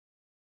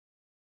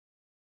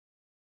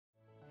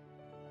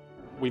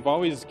We've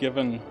always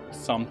given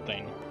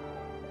something,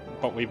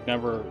 but we've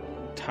never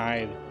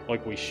tithed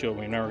like we should.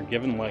 We've never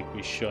given like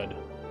we should.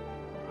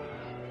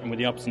 And with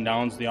the ups and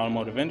downs of the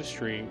automotive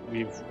industry,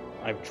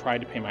 I've tried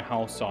to pay my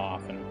house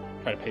off and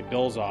try to pay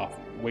bills off,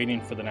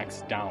 waiting for the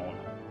next down,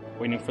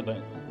 waiting for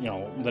the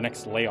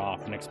next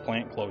layoff, the next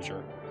plant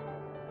closure.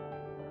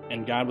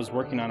 And God was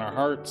working on our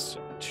hearts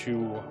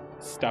to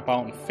step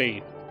out in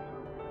faith,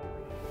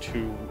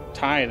 to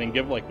tithe and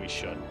give like we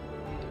should.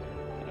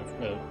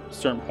 At a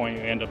certain point,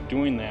 we end up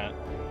doing that,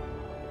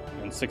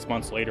 and 6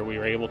 months later, we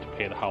were able to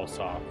pay the house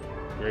off.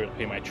 We were able to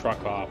pay my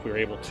truck off. We were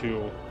able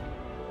to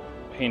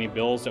pay any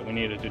bills that we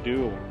needed to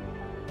do.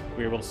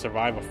 We were able to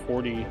survive a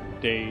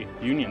 40-day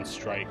union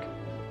strike.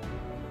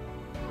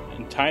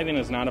 And tithing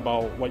is not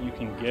about what you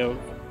can give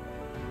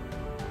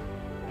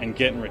and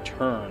get in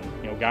return.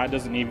 God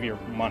doesn't need your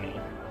money.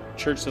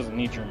 Church doesn't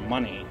need your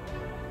money.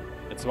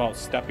 It's about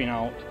stepping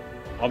out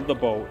of the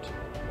boat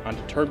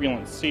onto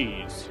turbulent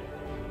seas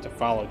to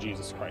follow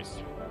Jesus Christ.